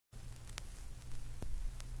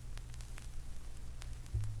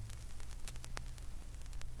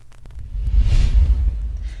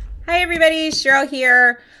Hi everybody, Cheryl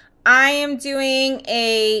here. I am doing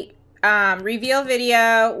a reveal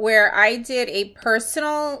video where I did a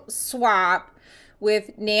personal swap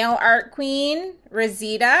with nail art queen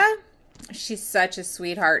Rosita. She's such a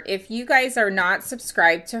sweetheart. If you guys are not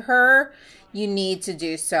subscribed to her, you need to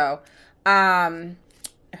do so. Her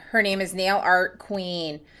name is Nail Art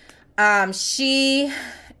Queen. She's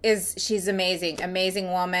amazing,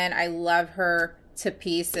 amazing woman. I love her to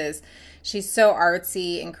pieces. She's so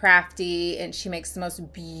artsy and crafty, and she makes the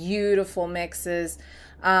most beautiful mixes.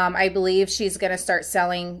 I believe she's going to start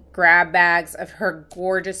selling grab bags of her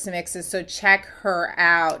gorgeous mixes, so check her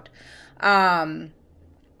out.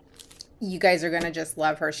 You guys are going to just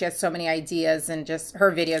love her. She has so many ideas, and just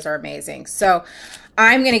her videos are amazing. So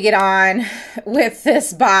I'm going to get on with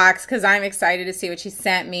this box because I'm excited to see what she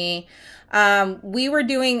sent me. We were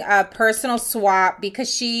doing a personal swap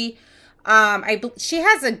because she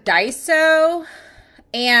has a Daiso,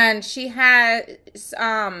 and she was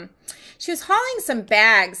hauling some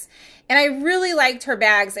bags, and I really liked her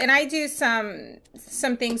bags. And I do some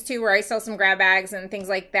things too where I sell some grab bags and things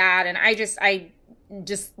like that, and I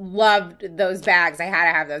just loved those bags. I had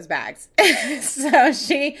to have those bags. So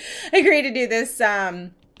she agreed to do this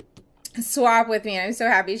swap with me, and I'm so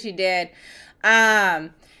happy she did.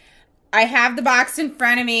 I have the box in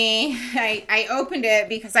front of me. I opened it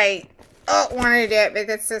because I wanted it, but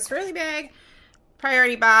it's this really big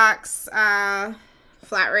priority box,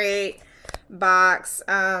 flat rate box.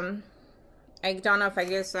 I don't know if I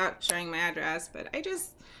can stop showing my address, but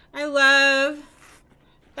I love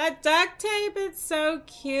that duct tape. It's so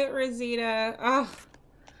cute, Rosita. Oh,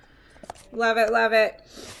 love it, love it.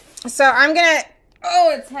 So I'm gonna,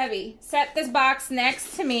 it's heavy, set this box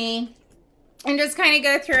next to me and just kind of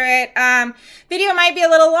go through it. Video might be a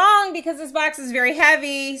little long because this box is very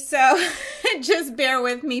heavy, so just bear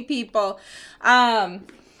with me, people.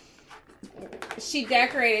 She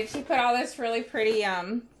decorated, she put all this really pretty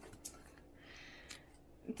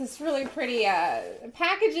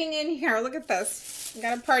packaging in here. Look at this.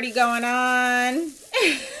 Got a party going on.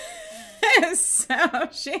 So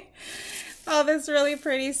all this really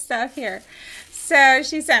pretty stuff here. So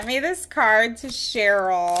she sent me this card to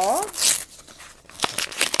Cheryl.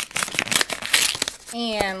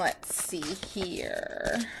 And let's see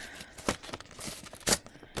here.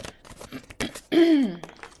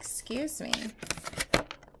 Excuse me. It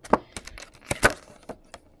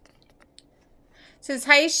says,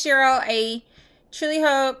 "Hi Cheryl, I truly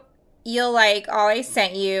hope you'll like all I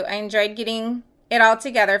sent you. I enjoyed getting it all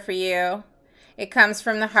together for you. It comes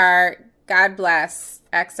from the heart. God bless.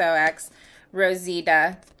 XOX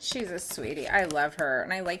Rosita." She's a sweetie. I love her.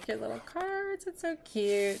 And I like your little cards. It's so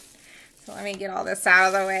cute. So let me get all this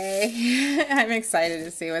out of the way. I'm excited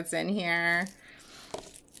to see what's in here.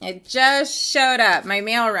 It just showed up. My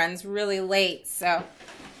mail runs really late, so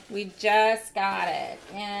we just got it.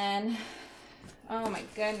 And oh my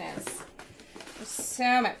goodness, there's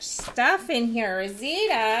so much stuff in here,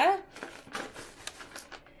 Rosita.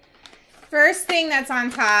 First thing that's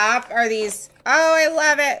on top are these. Oh, I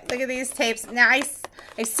love it. Look at these tapes. Now,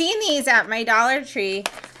 I've seen these at my Dollar Tree.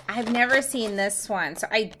 I've never seen this one, so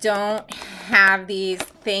I don't have these.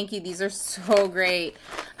 Thank you. These are so great.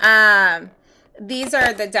 These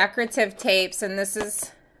are the decorative tapes, and this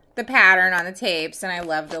is the pattern on the tapes, and I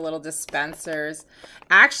love the little dispensers.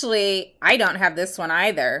 Actually, I don't have this one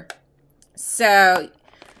either. So,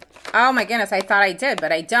 oh my goodness, I thought I did,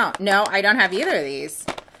 but I don't. No, I don't have either of these.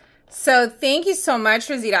 So thank you so much,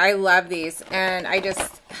 Rosita. I love these, and I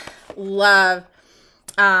just love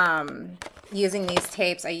using these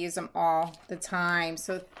tapes. I use them all the time,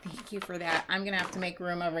 so thank you for that. I'm gonna have to make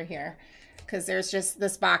room over here because there's just,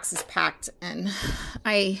 this box is packed, and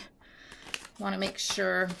I want to make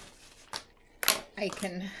sure I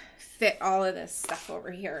can fit all of this stuff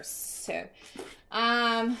over here. So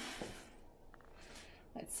let's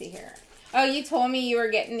see here. Oh, you told me you were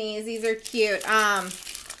getting these. These are cute.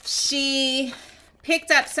 She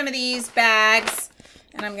picked up some of these bags,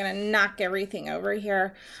 and I'm gonna knock everything over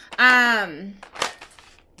here.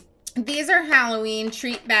 These are Halloween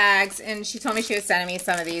treat bags, and she told me she was sending me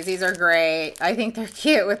some of these. These are great. I think they're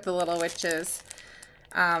cute with the little witches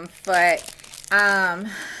foot.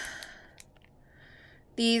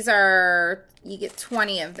 These are, you get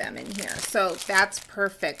 20 of them in here, so that's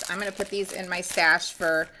perfect. I'm gonna put these in my stash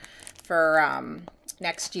for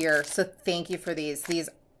next year. So thank you for these. These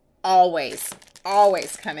always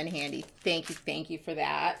come in handy. Thank you for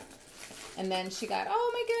that. And then she got,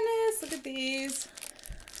 oh my goodness, look at these.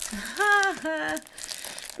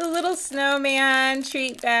 The little snowman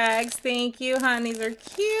treat bags. Thank you, hon. These are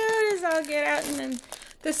cute as all get out. And then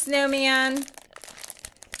the snowman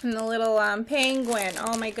And the little penguin.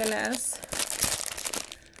 Oh my goodness.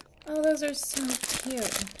 Oh, those are so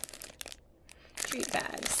cute. Treat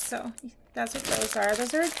bags. So that's what those are.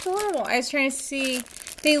 Those are adorable. I was trying to see.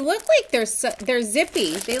 They look like they're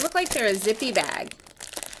zippy. They look like they're a zippy bag.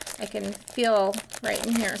 I can feel right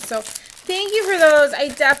in here. So thank you for those. I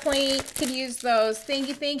definitely could use those. Thank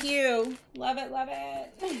you, thank you. Love it, love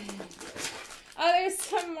it. Oh, there's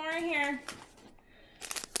some more here.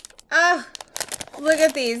 Oh, look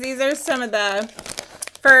at these. These are some of the,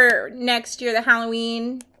 for next year, the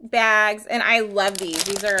Halloween bags. And I love these.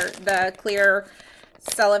 These are the clear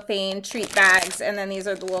cellophane treat bags. And then these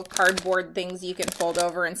are the little cardboard things you can fold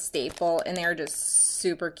over and staple. And they're just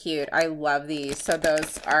super cute. I love these. So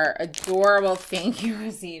those are adorable. Thank you,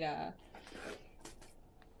 Rosita.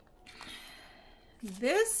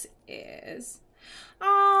 This is,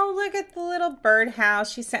 oh, look at the little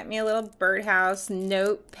birdhouse. She sent me a little birdhouse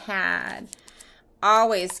notepad.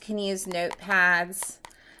 Always can use notepads.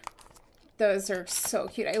 Those are so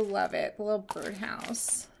cute. I love it. The little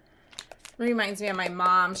birdhouse. Reminds me of my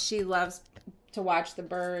mom. She loves to watch the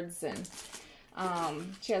birds, and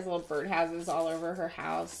she has little birdhouses all over her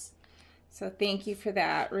house. So thank you for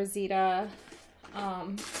that, Rosita.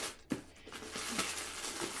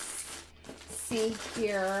 See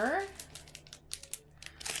here.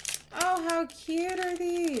 Oh, how cute are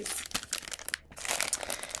these?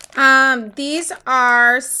 These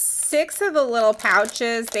are 6 of the little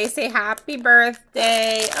pouches. They say happy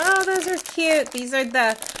birthday. Oh, those are cute. These are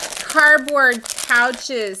the cardboard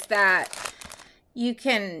pouches that you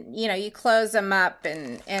can, you know, you close them up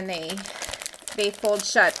and they fold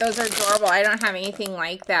shut. Those are adorable. I don't have anything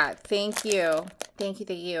like that. Thank you. Thank you,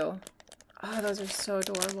 thank you. Oh, those are so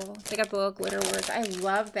adorable. They got the little glitter words. I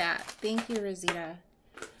love that. Thank you, Rosita.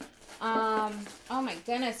 Oh my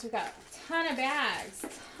goodness, we got a ton of bags.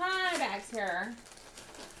 Ton of bags here.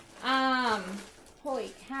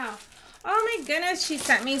 Holy cow. Oh my goodness, she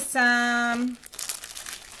sent me some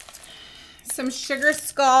sugar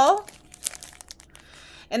skull.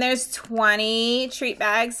 And there's 20 treat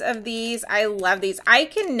bags of these. I love these. I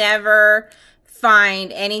can never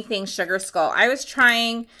find anything sugar skull. I was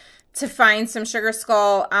trying to find some sugar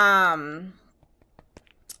skull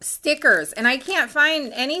stickers, and I can't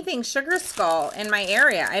find anything sugar skull in my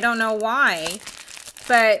area. I don't know why,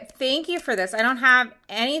 but thank you for this. I don't have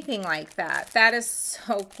anything like that. That is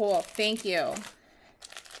so cool. Thank you.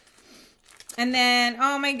 And then,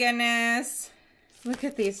 oh my goodness, look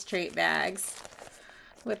at these treat bags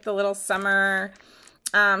with the little summer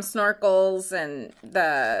snorkels and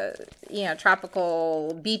the, you know,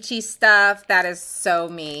 tropical beachy stuff. That is so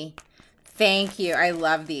me. Thank you. I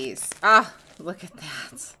love these. Oh, look at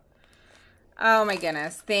that. Oh my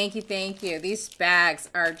goodness. Thank you. Thank you. These bags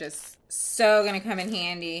are just so going to come in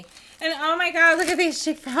handy. And oh my God, look at these.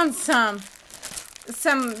 She found some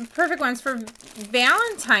perfect ones for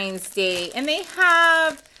Valentine's Day. And they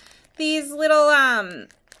have these little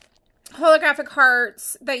holographic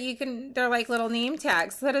hearts that you can, they're like little name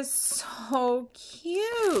tags. That is so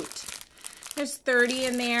cute. There's 30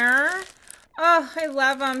 in there. Oh, I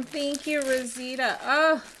love them. Thank you, Rosita.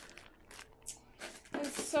 Oh,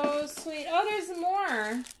 that's so sweet. Oh, there's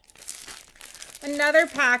more. Another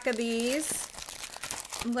pack of these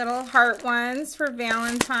little heart ones for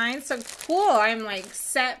Valentine's. So cool. I'm like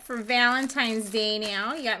set for Valentine's Day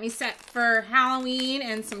now. You got me set for Halloween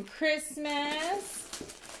and some Christmas.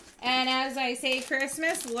 And as I say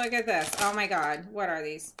Christmas, look at this. Oh my God. What are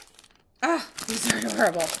these? Oh, these are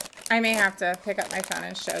adorable. I may have to pick up my phone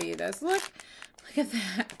and show you this. Look at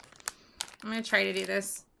that. I'm going to try to do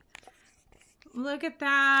this. Look at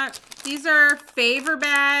that. These are favor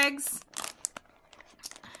bags.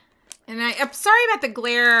 And I'm sorry about the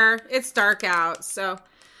glare. It's dark out. So,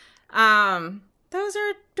 those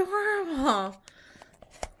are adorable.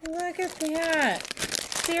 Look at that.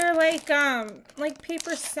 They're like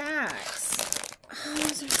paper sacks. Oh,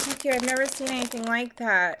 those are so cute. I've never seen anything like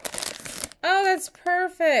that. Oh, that's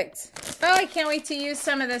perfect. Oh, I can't wait to use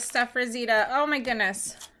some of this stuff, Rosita. Oh my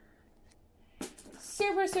goodness.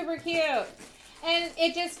 Super, super cute. And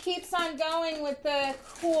it just keeps on going with the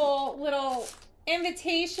cool little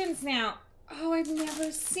invitations now. Oh, I've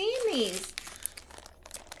never seen these.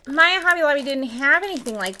 My Hobby Lobby didn't have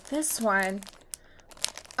anything like this one.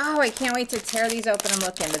 Oh, I can't wait to tear these open and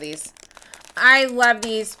look into these. I love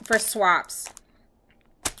these for swaps.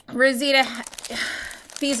 Rosita,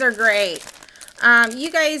 these are great. You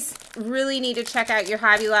guys really need to check out your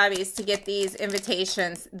Hobby Lobbies to get these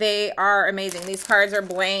invitations. They are amazing. These cards are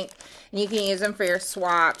blank, and you can use them for your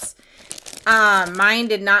swaps. Mine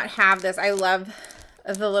did not have this. I love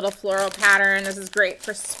the little floral pattern. This is great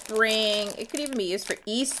for spring. It could even be used for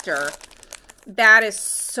Easter. That is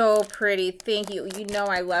so pretty. Thank you. You know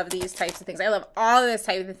I love these types of things. I love all of this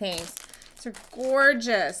type of things. These are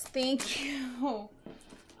gorgeous. Thank you.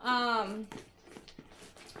 Let's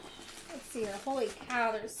see here. Holy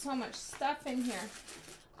cow, there's so much stuff in here.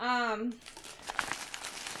 Oh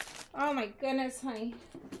my goodness, honey.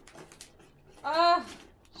 Oh,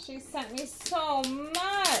 she sent me so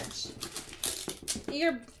much.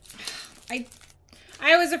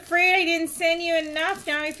 I was afraid I didn't send you enough.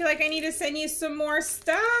 Now I feel like I need to send you some more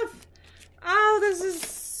stuff. Oh, this is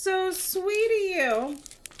so sweet of you.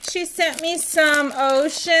 She sent me some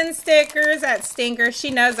ocean stickers at Stinker. She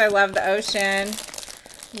knows I love the ocean.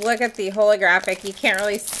 Look at the holographic. You can't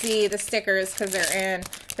really see the stickers because they're in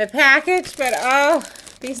the package, but oh,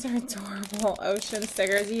 these are adorable ocean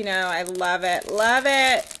stickers. You know, I love it. Love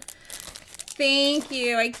it. Thank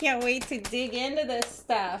you. I can't wait to dig into this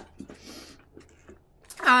stuff.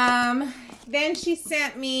 Then she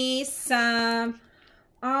sent me some,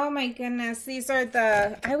 oh my goodness, these are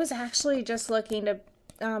the, I was actually just looking to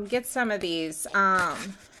get some of these. Yeah,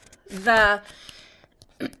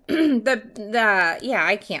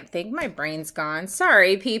 I can't think. My brain's gone.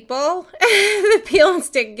 Sorry, people. The peel and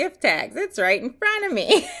stick gift tags. It's right in front of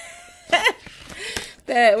me.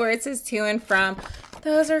 Where it says to and from.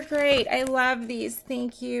 Those are great. I love these.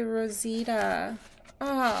 Thank you, Rosita.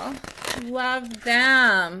 Oh, love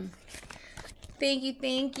them. Thank you,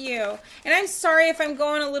 thank you. And I'm sorry if I'm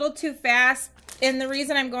going a little too fast. And the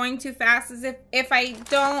reason I'm going too fast is if I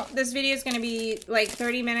don't, this video is going to be like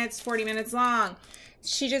 30 minutes, 40 minutes long.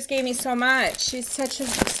 She just gave me so much. She's such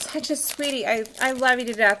a sweetie. I love you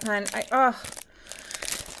to death, hon.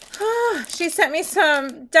 She sent me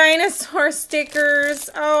some dinosaur stickers.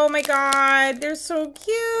 Oh my God, they're so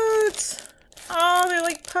cute. Oh, they're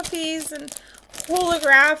like puppies and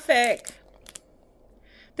holographic.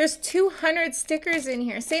 There's 200 stickers in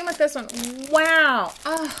here. Same with this one. Wow.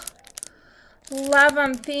 Oh, love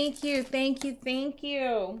them. Thank you, thank you, thank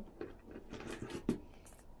you.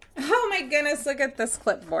 Oh my goodness, look at this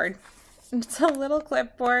clipboard. It's a little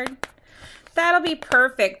clipboard. That'll be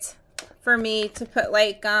perfect for me to put,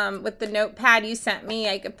 like, with the notepad you sent me.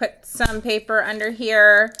 I could put some paper under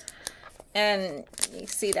here, and you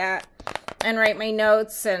see that, and write my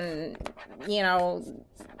notes, and, you know,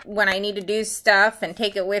 when I need to do stuff and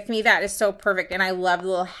take it with me. That is so perfect. And I love the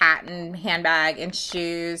little hat and handbag and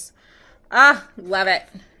shoes. Ah, love it.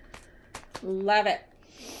 Love it.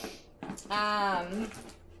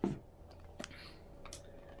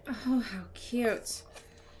 Oh, how cute.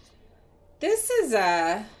 This is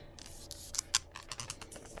a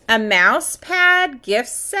mouse pad gift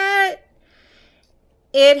set.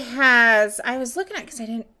 It has, I was looking at, because I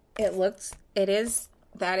didn't, that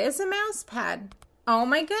is a mouse pad. Oh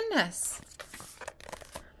my goodness.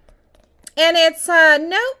 And it's a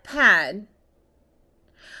notepad.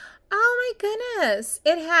 Oh my goodness.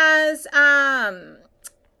 It has a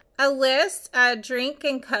list, a drink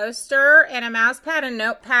and coaster, and a mouse pad and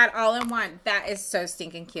notepad all in one. That is so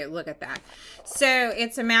stinking cute. Look at that. So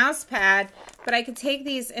it's a mouse pad, but I could take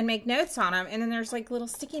these and make notes on them. And then there's like little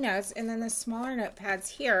sticky notes, and then the smaller notepads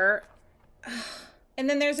here. And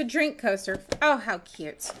then there's a drink coaster. Oh, how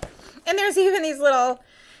cute. And there's even these little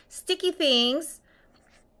sticky things.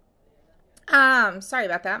 Sorry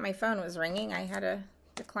about that. My phone was ringing. I had to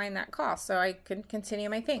decline that call so I could continue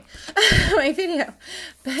my thing, my video.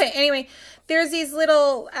 But anyway, there's these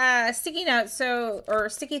little sticky notes, or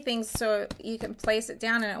sticky things, so you can place it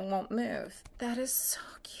down and it won't move. That is so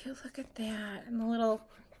cute. Look at that. And the little,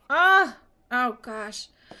 oh gosh,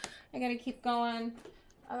 I gotta keep going.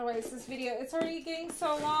 Otherwise this video, it's already getting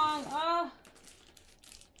so long. Oh.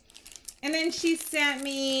 And then she sent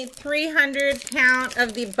me 300 count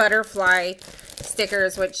of the butterfly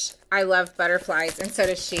stickers, which I love butterflies, and so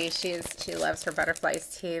does she. She loves her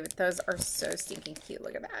butterflies too. But those are so stinking cute.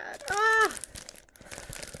 Look at that. Ah,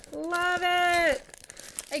 love it.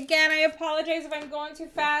 Again, I apologize if I'm going too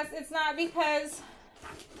fast. It's not because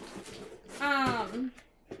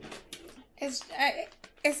it's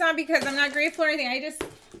not because I'm not grateful or anything.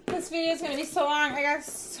 This video is gonna be so long. I got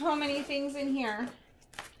so many things in here.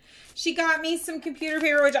 She got me some computer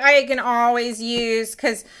paper, which I can always use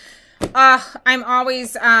because I'm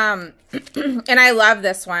always, and I love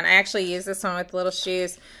this one. I actually use this one with little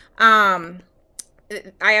shoes. I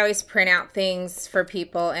always print out things for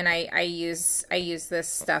people, and I use this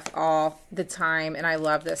stuff all the time, and I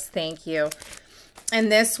love this. Thank you. And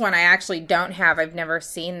this one I actually don't have. I've never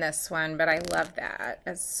seen this one, but I love that.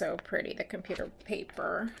 It's so pretty, the computer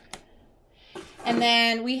paper. And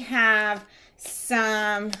then we have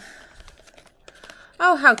some,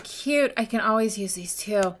 Oh, how cute. I can always use these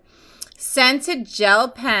too. Scented gel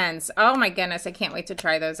pens. Oh my goodness, I can't wait to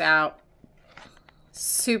try those out.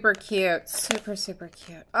 Super cute. Super, super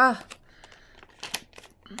cute. Oh,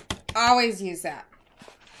 always use that.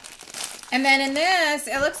 And then in this,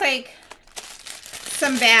 it looks like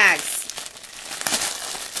some bags,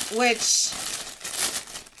 which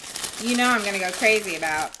you know I'm going to go crazy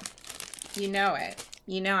about. You know it.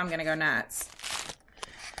 You know I'm going to go nuts.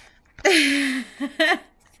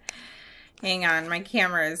 Hang on, my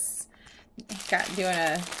camera's doing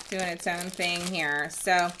its own thing here.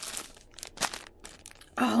 So,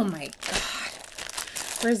 oh my God,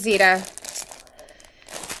 Rosita,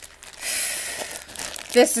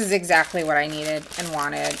 this is exactly what I needed and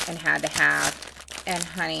wanted and had to have. And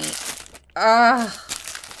honey, oh,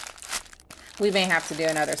 we may have to do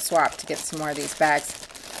another swap to get some more of these bags.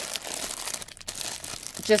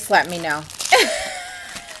 Just let me know.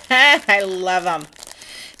 I love them.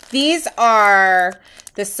 These are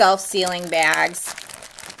the self-sealing bags.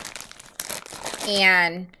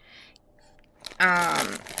 And,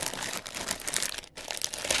 oh,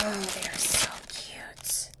 they are so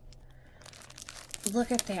cute.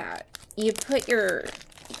 Look at that. You can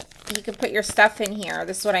put your stuff in here.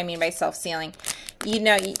 This is what I mean by self-sealing. You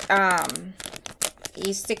know,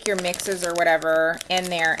 you stick your mixes or whatever in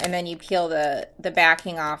there, and then you peel the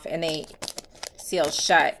backing off, and they seal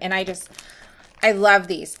shut. And I love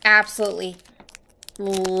these. Absolutely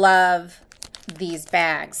love these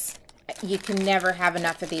bags. You can never have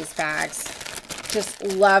enough of these bags. Just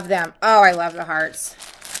love them. Oh, I love the hearts.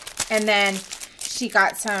 And then she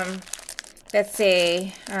got some that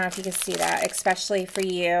say, I don't know if you can see that, especially for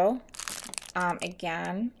you.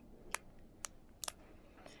 Again,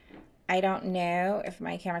 I don't know if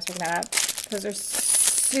my camera's picking that up. Those are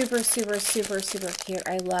super, super, super, super cute.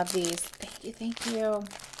 I love these. Thank you, thank you.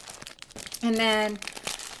 And then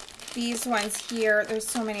these ones here, there's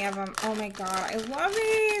so many of them. Oh my God, I love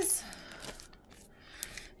these.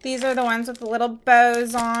 These are the ones with the little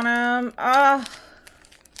bows on them. Oh,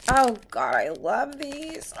 oh God, I love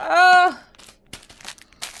these. Oh.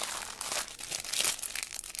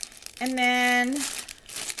 And then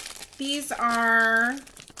these are,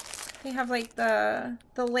 they have like the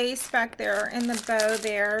lace back there and the bow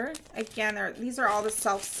there. Again, these are all the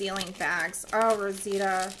self-sealing bags. Oh,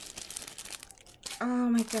 Rosita. Oh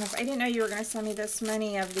my goodness. I didn't know you were going to send me this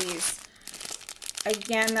many of these.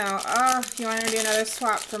 Again, though, oh, if you want to do another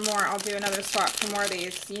swap for more, I'll do another swap for more of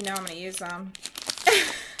these. You know I'm going to use them.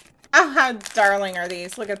 Oh, how darling are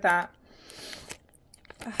these. Look at that.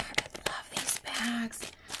 Oh, I love these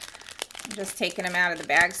bags. I'm just taking them out of the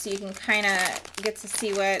bag so you can kind of get to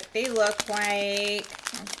see what they look like.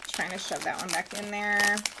 I'm trying to shove that one back in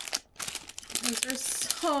there. These are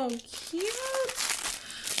so cute.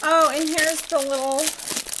 Oh, and here's the little,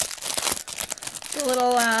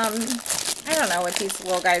 I don't know what these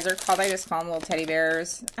little guys are called. I just call them little teddy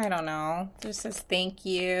bears. I don't know. It just says thank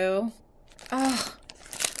you. Oh,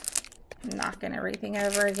 I'm knocking everything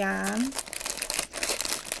over again.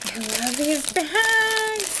 I love these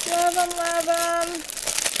bags. Love them, love them.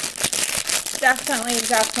 Definitely,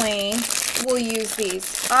 definitely will use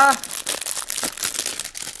these. Oh,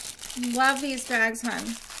 love these bags,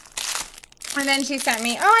 hon. And then she sent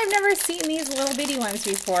me, oh, I've never seen these little bitty ones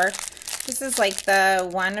before. This is like the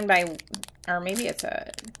 1 by, or maybe it's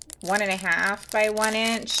a 1.5 by 1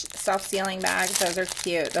 inch self-sealing bags. Those are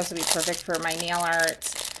cute. Those would be perfect for my nail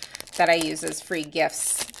art that I use as free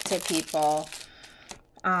gifts to people.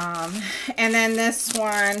 And then this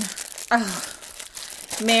one, oh,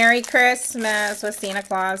 Merry Christmas with Santa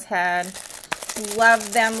Claus head.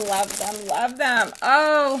 Love them, love them, love them.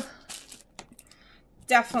 Oh,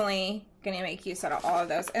 definitely going to make use out of all of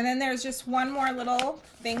those. And then there's just one more little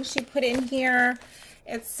thing she put in here.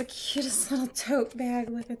 It's the cutest little tote bag.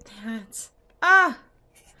 Look at that. Ah,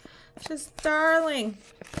 just darling.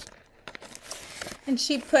 And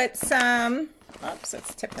she put some, oops,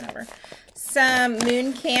 it's tipping over, some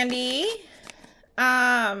Moon Candy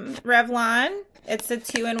Revlon. It's a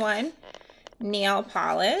 2-in-1 nail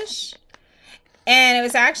polish. And it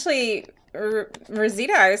was actually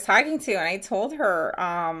Rosita I was talking to, and I told her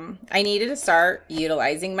I needed to start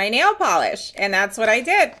utilizing my nail polish. And that's what I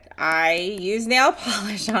did. I used nail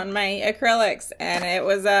polish on my acrylics, and it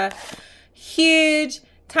was a huge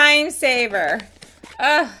time saver.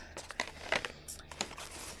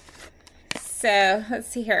 So let's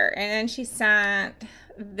see here. And then she sent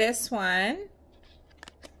this one.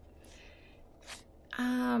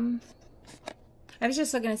 I was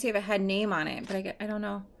just looking to see if it had name on it, but I don't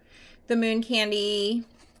know. The Moon Candy,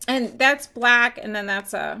 and that's black, and then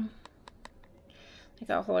that's like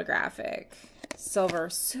a holographic silver.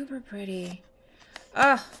 Super pretty.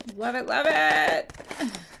 Oh, love it, love it.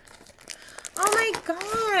 Oh my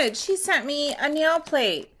God, she sent me a nail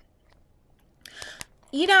plate.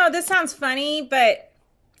 You know, this sounds funny, but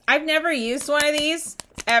I've never used one of these,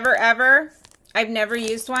 ever. I've never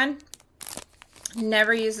used one.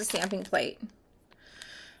 Never used a stamping plate.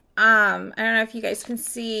 I don't know if you guys can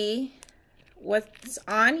see what's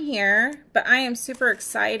on here, but I am super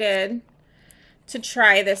excited to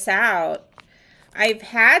try this out. I've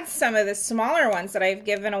had some of the smaller ones that I've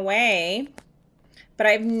given away, but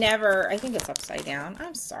I've never, I think it's upside down,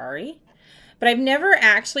 I'm sorry, but I've never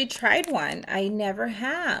actually tried one. I never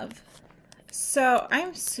have. So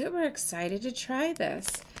I'm super excited to try this.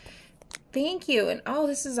 Thank you. And oh,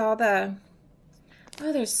 this is all the,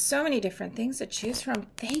 oh, there's so many different things to choose from.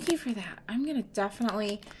 Thank you for that. I'm going to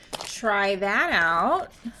definitely try that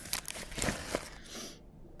out.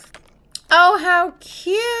 Oh, how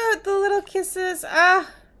cute, the little kisses. Ah,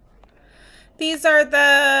 these are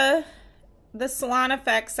the Salon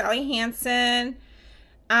Effects Sally Hansen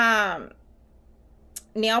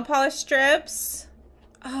nail polish strips.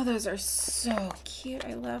 Oh, those are so cute.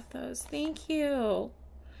 I love those. Thank you.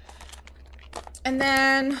 And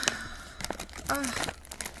then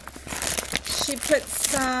she put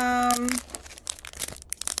some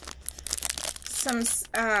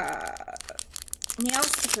nail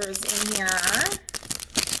stickers in here.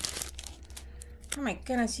 Oh my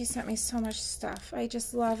goodness, you sent me so much stuff. I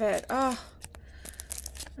just love it. Oh,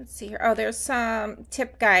 let's see here. Oh, there's some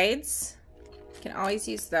tip guides. You can always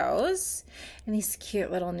use those. And these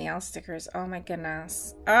cute little nail stickers. Oh my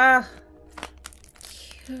goodness. Ah,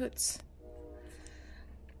 cute.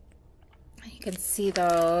 You can see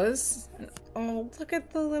those. Oh, look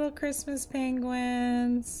at the little Christmas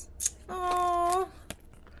penguins. Oh.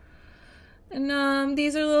 And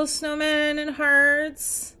these are little snowmen and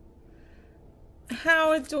hearts.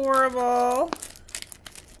 How adorable.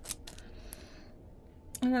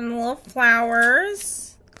 And then the little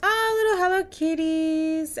flowers. Oh, little Hello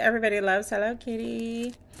Kitties. Everybody loves Hello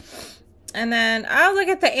Kitty. And then, oh, look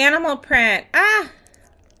at the animal print. Ah!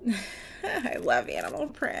 I love animal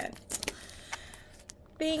print.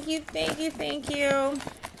 Thank you, thank you, thank you.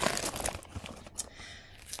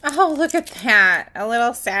 Oh, look at that. A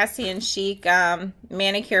little sassy and chic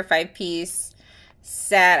manicure 5-piece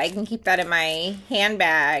set. I can keep that in my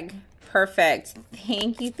handbag. Perfect.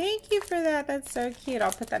 Thank you for that. That's so cute.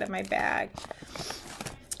 I'll put that in my bag.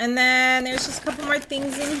 And then there's just a couple more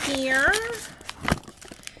things in here.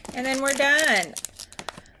 And then we're done.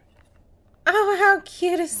 Oh, how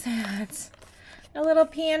cute is that? A little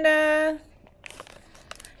panda.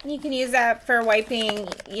 You can use that for wiping,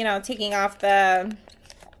 you know, taking off the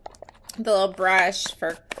little brush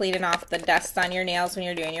for cleaning off the dust on your nails when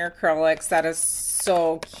you're doing your acrylics. That is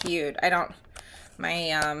so cute.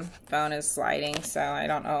 My phone is sliding, so I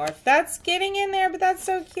don't know if that's getting in there, but that's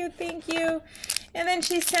so cute. Thank you. And then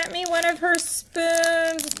she sent me one of her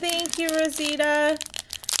spoons. Thank you, Rosita.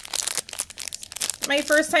 My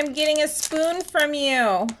first time getting a spoon from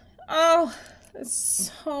you. Oh,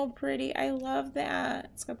 it's so pretty. I love that.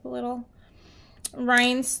 It's got the little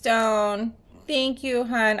rhinestone. Thank you,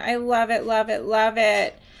 hon. I love it, love it, love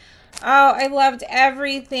it. Oh, I loved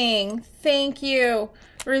everything. Thank you,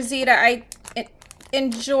 Rosita. I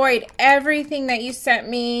enjoyed everything that you sent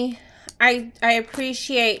me. I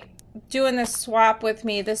appreciate doing this swap with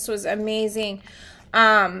me. This was amazing.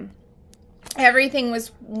 Everything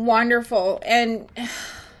was wonderful, and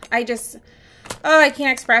I just, oh, I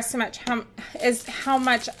can't express so much how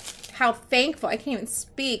thankful. I can't even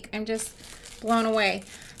speak. I'm just blown away.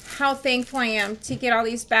 How thankful I am to get all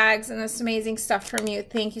these bags and this amazing stuff from you.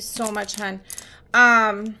 Thank you so much, hon.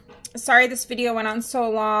 Sorry this video went on so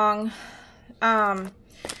long.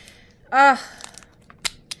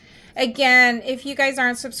 Again, if you guys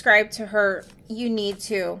aren't subscribed to her, you need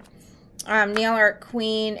to. Nail Art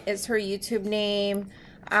Queen is her YouTube name.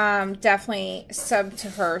 Definitely sub to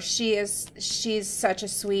her. She's such a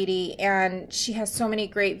sweetie, and she has so many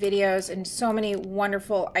great videos and so many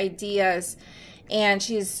wonderful ideas, and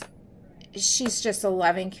she's just a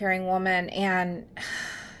loving, caring woman. And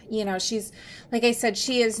you know, she's, like I said,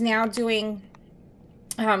 she is now doing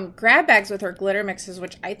grab bags with her glitter mixes,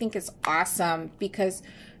 which I think is awesome because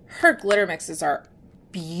her glitter mixes are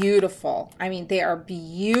beautiful. I mean, they are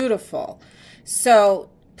beautiful. So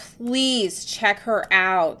please check her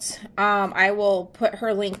out. I will put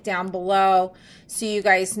her link down below so you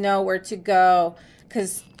guys know where to go,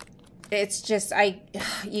 because it's just,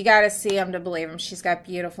 you got to see them to believe them. She's got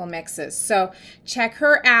beautiful mixes. So check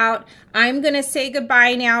her out. I'm going to say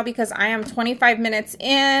goodbye now because I am 25 minutes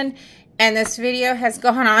in and this video has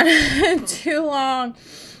gone on too long.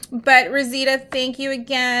 But Rosita, thank you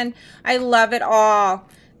again. I love it all.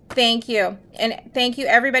 Thank you. And thank you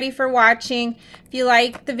everybody for watching. If you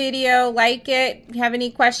like the video, like it. If you have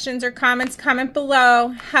any questions or comments, comment below.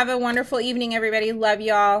 Have a wonderful evening, everybody. Love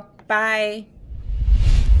y'all. Bye.